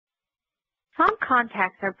FOM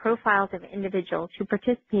contacts are profiles of individuals who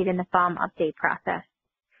participate in the FOM update process,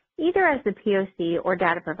 either as the POC or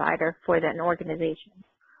data provider for an organization,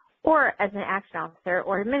 or as an action officer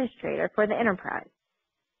or administrator for the enterprise.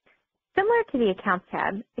 Similar to the Accounts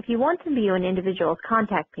tab, if you want to view an individual's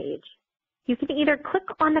contact page, you can either click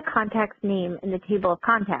on the contact's name in the table of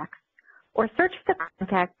contacts or search the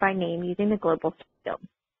contact by name using the global search field.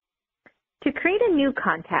 To create a new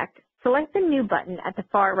contact, select the New button at the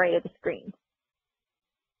far right of the screen.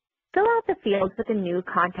 Fill out the fields with the new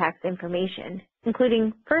contact's information,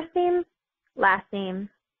 including first name, last name,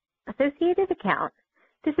 associated account.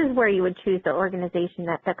 This is where you would choose the organization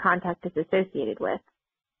that the contact is associated with,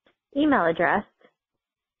 email address,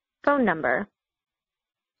 phone number,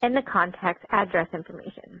 and the contact's address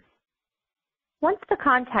information. Once the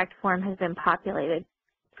contact form has been populated,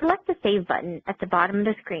 select the Save button at the bottom of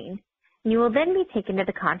the screen, and you will then be taken to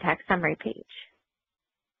the contact summary page.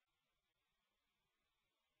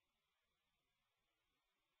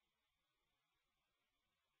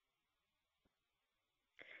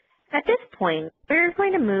 At this point, we're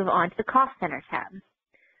going to move on to the Cost Center tab.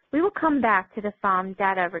 We will come back to the FOM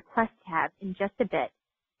Data Request tab in just a bit,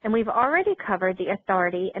 and we've already covered the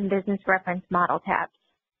Authority and Business Reference Model tabs.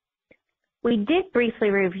 We did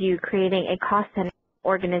briefly review creating a Cost Center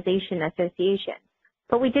organization association,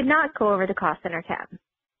 but we did not go over the Cost Center tab.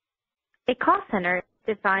 A cost center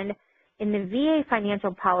is defined in the VA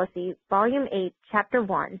Financial Policy, Volume 8, Chapter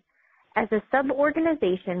 1, as a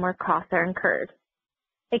sub-organization where costs are incurred.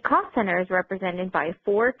 A cost center is represented by a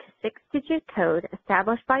 4- to 6-digit code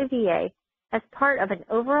established by VA as part of an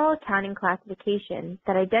overall accounting classification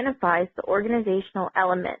that identifies the organizational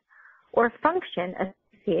element or function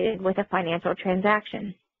associated with a financial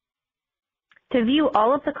transaction. To view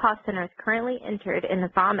all of the cost centers currently entered in the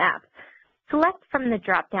FOM app, select from the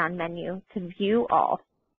drop-down menu to view all.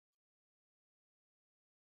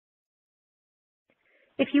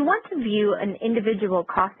 If you want to view an individual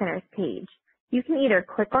cost center's page, you can either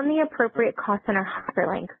click on the appropriate cost center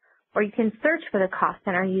hyperlink, or you can search for the cost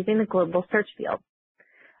center using the global search field.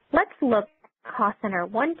 Let's look at cost center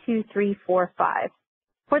 12345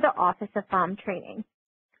 for the Office of FOM Training.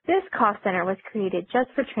 This cost center was created just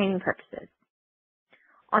for training purposes.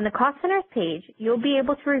 On the cost center's page, you'll be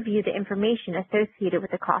able to review the information associated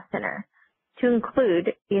with the cost center, to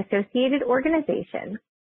include the associated organization,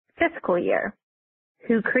 fiscal year,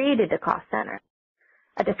 who created the cost center,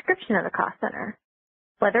 a description of the cost center,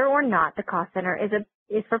 whether or not the cost center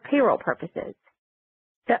is for payroll purposes,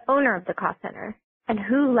 the owner of the cost center, and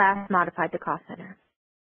who last modified the cost center.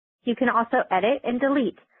 You can also edit and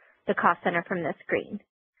delete the cost center from this screen.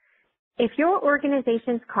 If your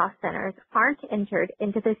organization's cost centers aren't entered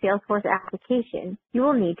into the Salesforce application, you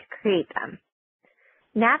will need to create them.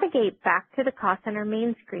 Navigate back to the cost center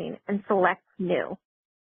main screen and select New.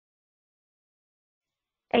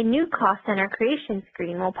 A new cost center creation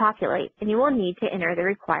screen will populate, and you will need to enter the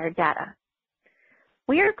required data.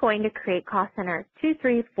 We are going to create cost center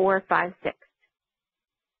 23456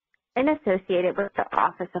 and associate it with the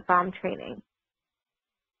Office of FOM Training.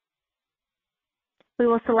 We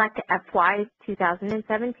will select FY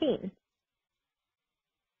 2017,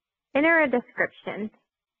 enter a description,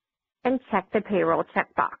 and check the payroll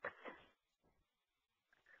checkbox.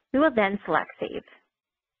 We will then select Save.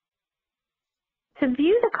 To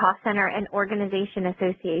view the cost center and organization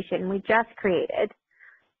association we just created,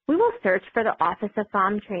 we will search for the Office of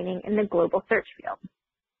FOM Training in the global search field.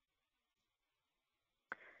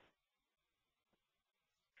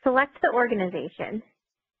 Select the organization.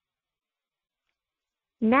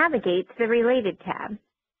 Navigate to the Related tab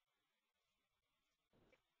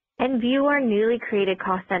and view our newly created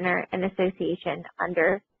cost center and association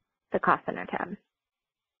under the Cost Center tab.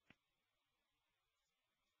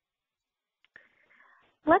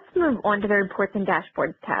 Let's move on to the Reports and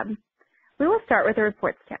Dashboards tab. We will start with the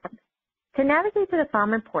Reports tab. To navigate to the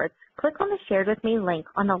FOM Reports, click on the Shared With Me link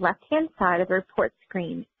on the left-hand side of the Reports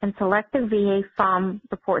screen and select the VA FOM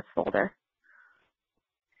Reports folder.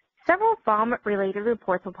 Several FOM-related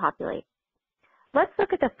reports will populate. Let's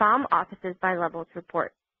look at the FOM Offices by Levels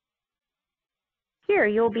report. Here,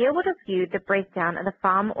 you will be able to view the breakdown of the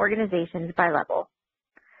FOM organizations by level.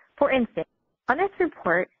 For instance, on this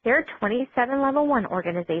report, there are 27 Level 1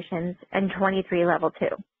 organizations and 23 Level 2.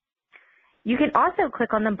 You can also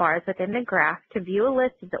click on the bars within the graph to view a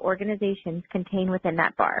list of the organizations contained within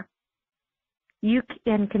that bar. You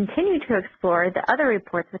can continue to explore the other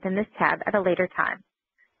reports within this tab at a later time.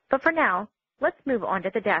 But for now, let's move on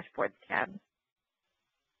to the Dashboards tab.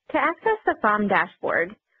 To access the FOM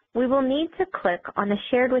dashboard, we will need to click on the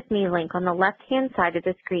Shared With Me link on the left-hand side of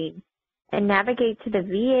the screen and navigate to the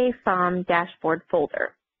VA FOM dashboard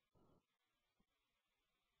folder.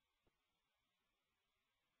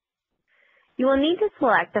 You will need to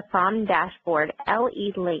select the FOM dashboard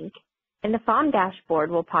LE link, and the FOM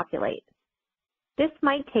dashboard will populate. This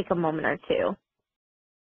might take a moment or two.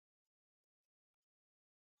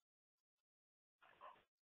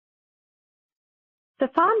 The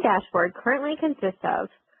FOM dashboard currently consists of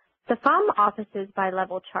the FOM Offices by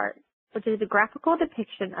Level chart, which is a graphical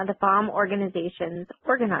depiction of the FOM organizations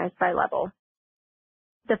organized by level.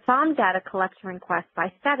 The FOM Data Collection Request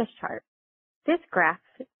by Status chart. This graph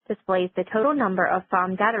displays the total number of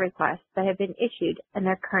FOM data requests that have been issued and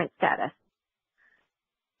their current status.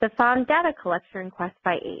 The FOM Data Collection Request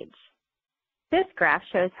by age. This graph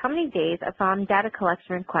shows how many days a FOM data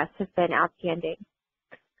collection request has been outstanding.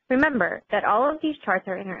 Remember that all of these charts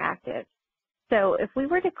are interactive, so if we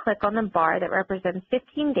were to click on the bar that represents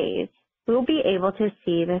 15 days, we will be able to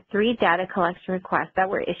see the 3 data collection requests that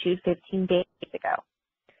were issued 15 days ago.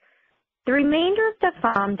 The remainder of the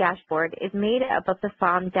FOM dashboard is made up of the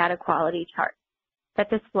FOM data quality charts that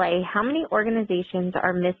display how many organizations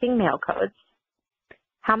are missing mail codes,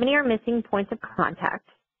 how many are missing points of contact,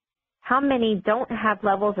 how many don't have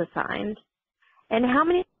levels assigned, and how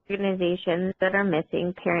many organizations that are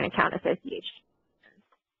missing parent account associations.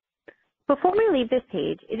 Before we leave this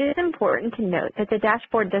page, it is important to note that the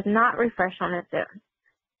dashboard does not refresh on its own.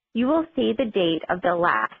 You will see the date of the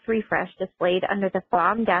last refresh displayed under the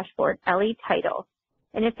FOM dashboard LE title,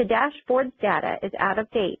 and if the dashboard's data is out of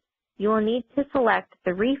date, you will need to select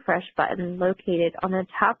the refresh button located on the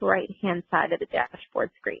top right-hand side of the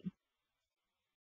dashboard screen.